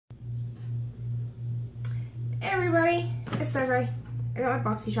Hey everybody, it's Desiree. I got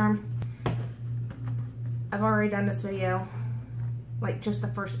my Boxycharm. I've already done this video, like just the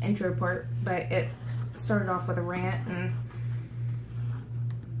first intro part, but it started off with a rant and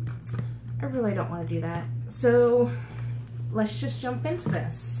I really don't want to do that. So let's just jump into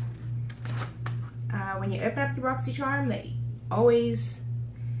this. When you open up your Boxycharm, they always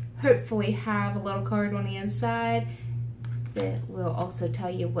hopefully have a little card on the inside that will also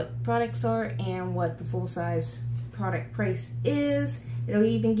tell you what products are and what the full-size product price is. It'll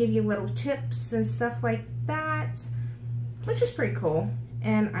even give you little tips and stuff like that, which is pretty cool.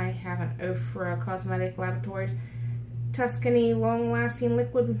 And I have an Ofra Cosmetic Laboratories Tuscany Long Lasting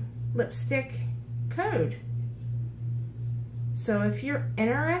Liquid Lipstick code. So if you're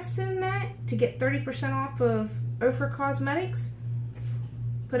interested in that, to get 30% off of Ofra Cosmetics,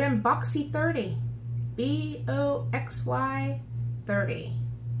 put in Boxy30. BOXY 30.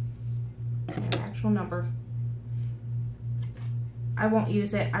 And the actual number. I won't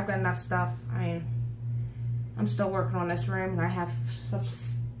use it. I've got enough stuff. I mean, I'm still working on this room and I have stuff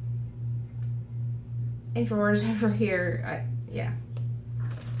in drawers over here. Yeah.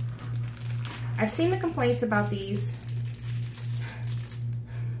 I've seen the complaints about these.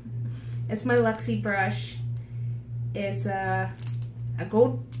 It's my Luxie brush. It's a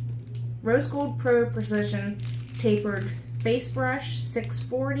Rose Gold Pro Precision Tapered Face Brush,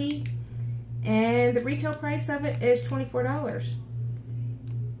 $6.40, and the retail price of it is $24.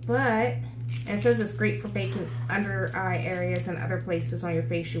 But it says it's great for baking under eye areas and other places on your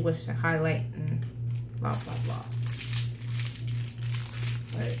face you wish to highlight and blah blah blah.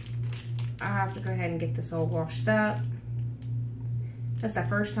 But I have to go ahead and get this all washed up. That's the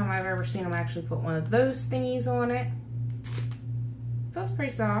first time I've ever seen them actually put one of those thingies on it. Feels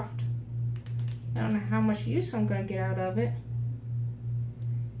pretty soft. I don't know how much use I'm going to get out of it,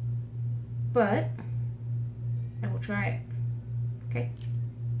 but I will try it. Okay.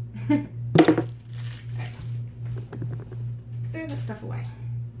 Alright. Throw that stuff away.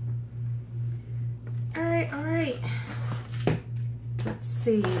 Alright. Let's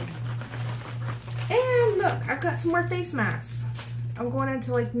see. And look, I've got some more face masks. I'm going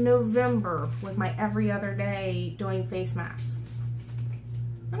into like November with my every other day doing face masks.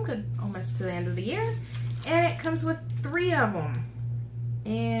 I'm good almost to the end of the year, and it comes with 3 of them.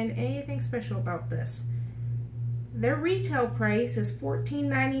 And anything special about this, their retail price is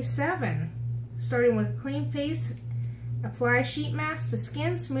 $14.97, starting with clean face, apply sheet mask to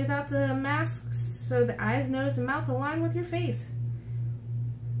skin, smooth out the mask so the eyes, nose, and mouth align with your face.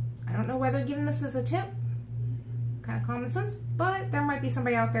 I don't know whether giving this as a tip, kind of common sense, but there might be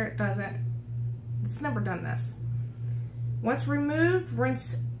somebody out there that doesn't. It's never done this. Once removed,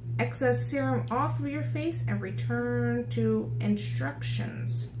 rinse excess serum off of your face and return to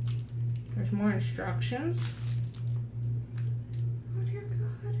instructions. There's more instructions. Oh dear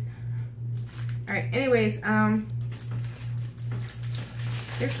God. Alright, anyways,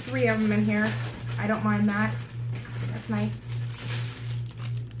 there's 3 of them in here. I don't mind that. That's nice.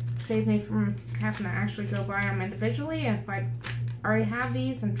 Saves me from having to actually go buy them individually. If I already have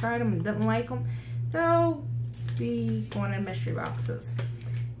these and tried them and didn't like them, they'll be going in mystery boxes.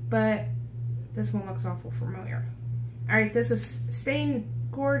 But this one looks awful familiar. Alright, this is Stay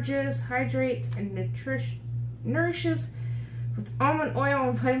Gorgeous, hydrates and nourishes with almond oil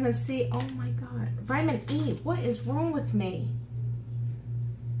and vitamin C. Oh my God, vitamin E. What is wrong with me?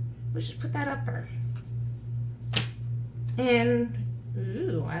 We should put that up there. And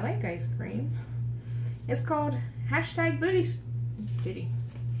ooh, I like ice cream. It's called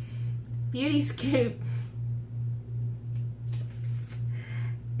Beauty Scoop.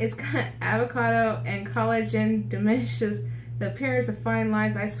 It's got avocado and collagen, diminishes the appearance of fine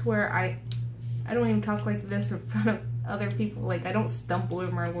lines. I swear I don't even talk like this in front of other people. Like, I don't stumble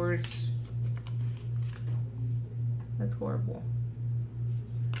over my words. That's horrible.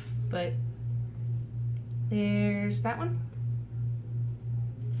 But there's that one.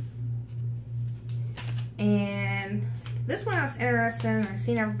 And this one I was interested in. I've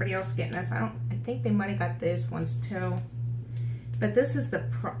seen everybody else getting this. I think they might have got those ones too. But this is the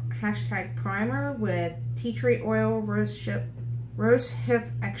primer with tea tree oil, rose hip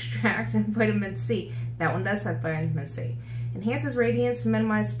extract, and vitamin C. That one does have vitamin C. Enhances radiance,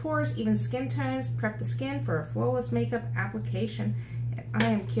 minimizes pores, even skin tones, prep the skin for a flawless makeup application. And I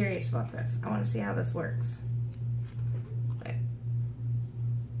am curious about this. I want to see how this works. But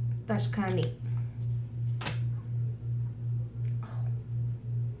that's kind of neat.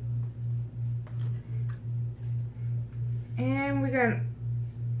 And we got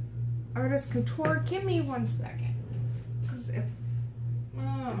Artist Contour. Give me 1 second. Because if... oh,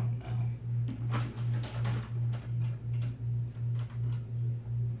 no.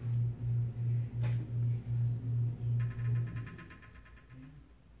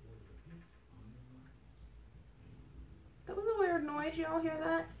 Did you all hear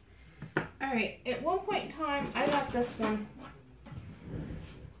that? Alright, at one point in time, I got this one.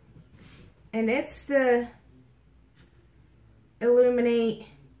 And it's the Illuminate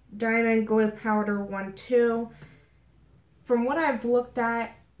Diamond Glow Powder 1-2. From what I've looked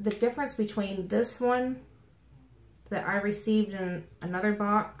at, the difference between this one that I received in another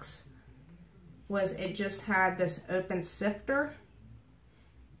box was it just had this open sifter,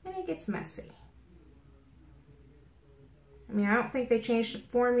 and it gets messy. I mean, I don't think they changed the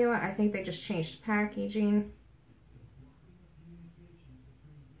formula. I think they just changed the packaging.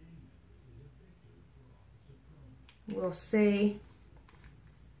 We'll see.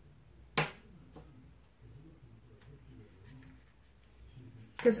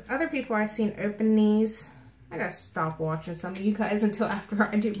 Because other people I've seen open these, I gotta stop watching some of you guys until after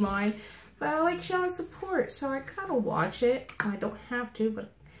I do mine. But I like showing support, so I gotta watch it. I don't have to,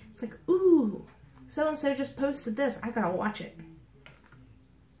 but it's like, ooh, so-and-so just posted this. I gotta watch it.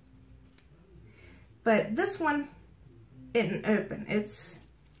 But this one isn't open. It's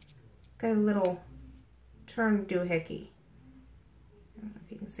got a little turn doohickey. I don't know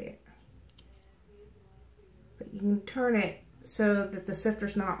if you can see it. But you can turn it so that the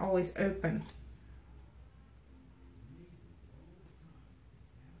sifter's not always open.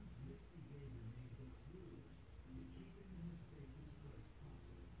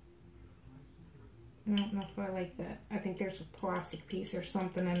 I don't know if I like that. I think there's a plastic piece or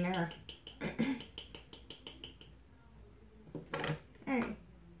something in there. Alright.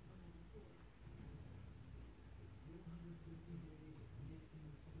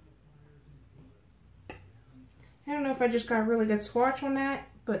 I don't know if I just got a really good swatch on that,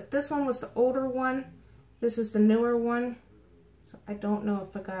 but this one was the older one. This is the newer one. So I don't know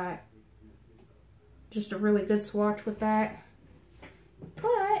if I got just a really good swatch with that.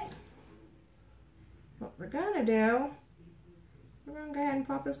 But what we're gonna do, we're gonna go ahead and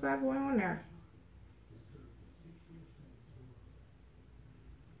pop this bad boy on there.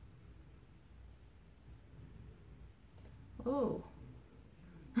 Oh.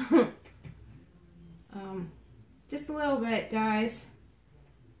 Just a little bit, guys.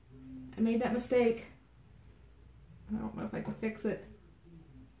 I made that mistake. I don't know if I can fix it.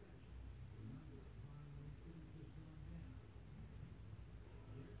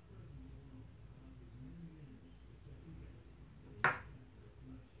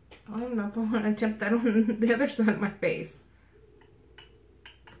 I don't know if I want to attempt that on the other side of my face.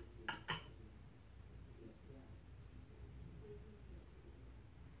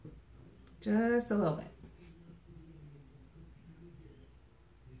 Just a little bit.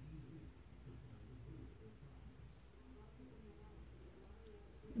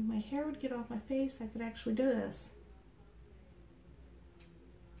 If my hair would get off my face, I could actually do this.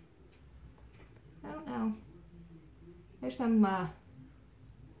 I don't know. There's some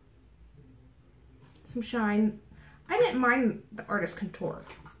shine. I didn't mind the Artist Contour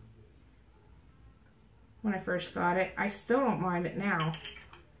when I first got it. I still don't mind it now.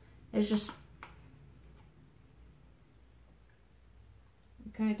 It's just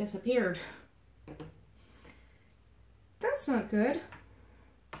it kind of disappeared. That's not good.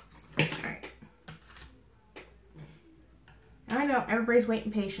 Alright. I know everybody's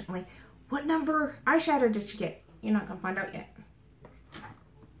waiting patiently. What number eyeshadow did you get? You're not going to find out yet.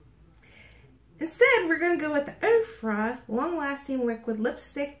 Instead, we're going to go with the Ofra Long Lasting Liquid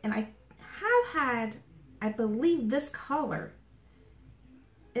Lipstick. And I have had, I believe, this color.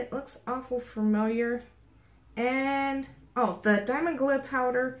 It looks awful familiar. And, oh, the Diamond Glow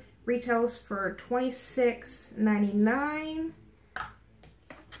Powder retails for $26.99.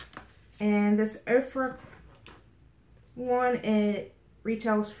 And this Ofra one, it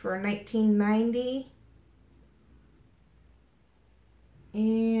retails for $19.90.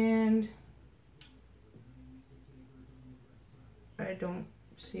 And I don't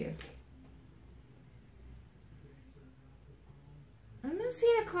see it. I'm not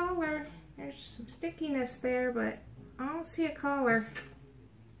seeing a collar. There's some stickiness there, but I don't see a collar.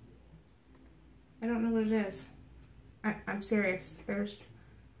 I don't know what it is. I'm serious. There's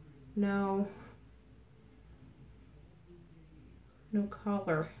no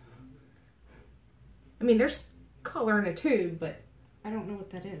color. I mean, there's color in a tube, but I don't know what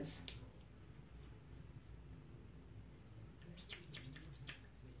that is.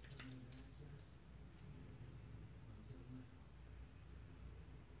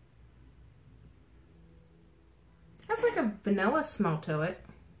 It has like a vanilla smell to it.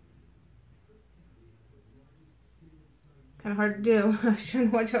 Kind of hard to do. I was trying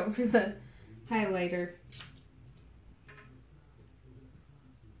to watch out for the highlighter.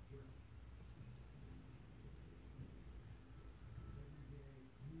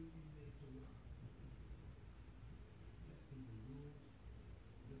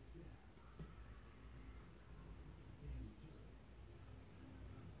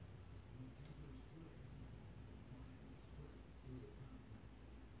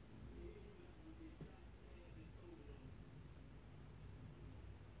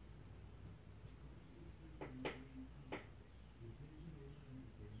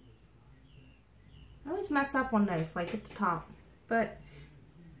 always mess up on those, like at the top. But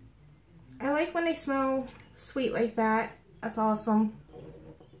I like when they smell sweet like that. That's awesome.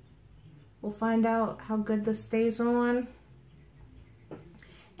 We'll find out how good this stays on.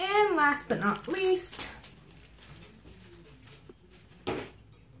 And last but not least,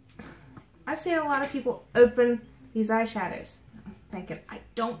 I've seen a lot of people open these eyeshadows. I'm thinking, I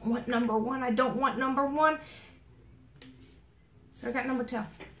don't want number one. I don't want number one. So I got number 2.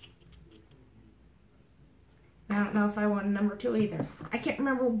 I don't know if I want number 2 either. I can't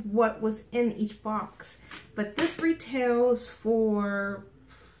remember what was in each box, but this retails for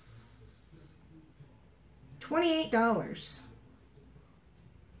 $28.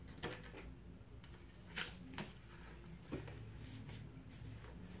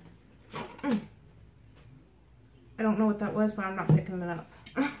 I don't know what that was, but I'm not picking it up.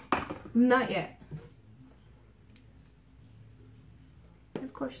 Not yet. And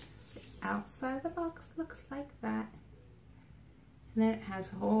of course, the outside of the box looks like that. And then it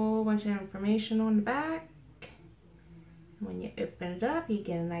has a whole bunch of information on the back. When you open it up, you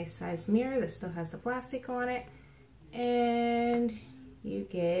get a nice sized mirror that still has the plastic on it. And you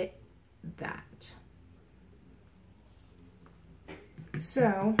get that.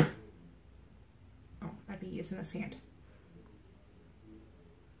 So, oh, I'd be using this hand.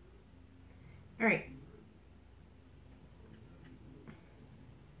 All right.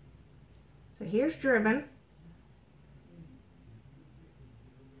 So here's Driven.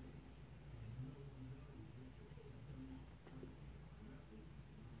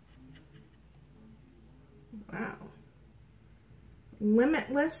 Wow.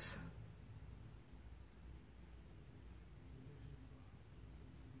 Limitless.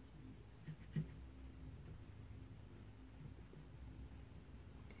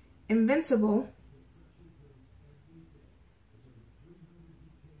 Invincible.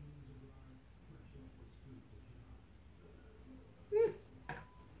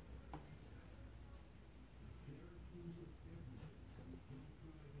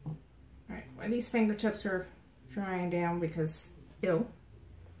 Alright, well, these fingertips are drying down because, ew.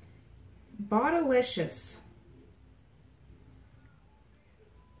 Bodylicious.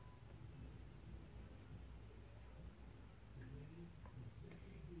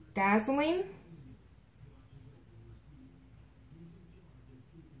 Dazzling.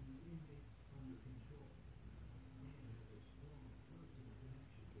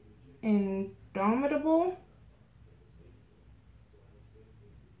 Indomitable.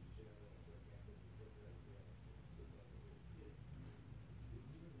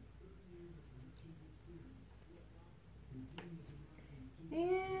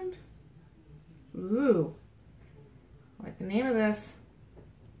 And, ooh, I like the name of this.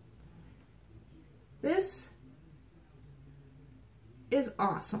 This is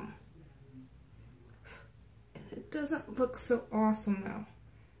awesome. It doesn't look so awesome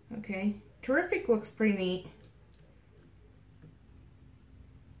though. Okay, Terrific looks pretty neat.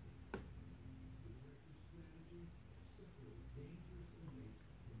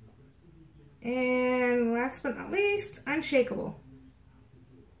 And last but not least, Unshakable.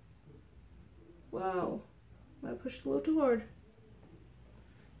 Whoa, I pushed a little too hard.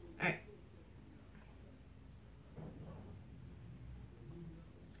 Alright.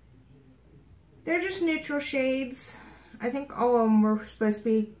 They're just neutral shades. I think all of them were supposed to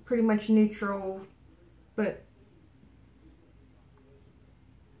be pretty much neutral, but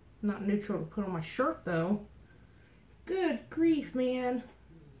not neutral to put on my shirt though. Good grief, man.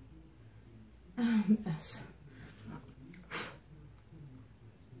 Mess.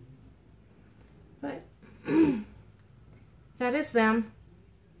 But that is them.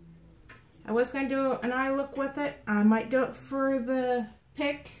 I was going to do an eye look with it. I might do it for the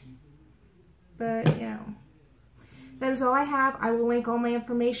pick, but you know, that is all I have. I will link all my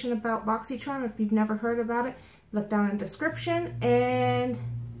information about Boxycharm if you've never heard about it. Look down in the description, and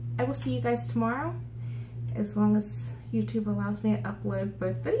I will see you guys tomorrow, as long as YouTube allows me to upload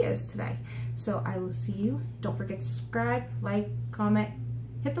both videos today. So I will see you. Don't forget to subscribe, like, comment,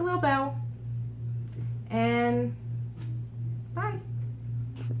 hit the little bell, and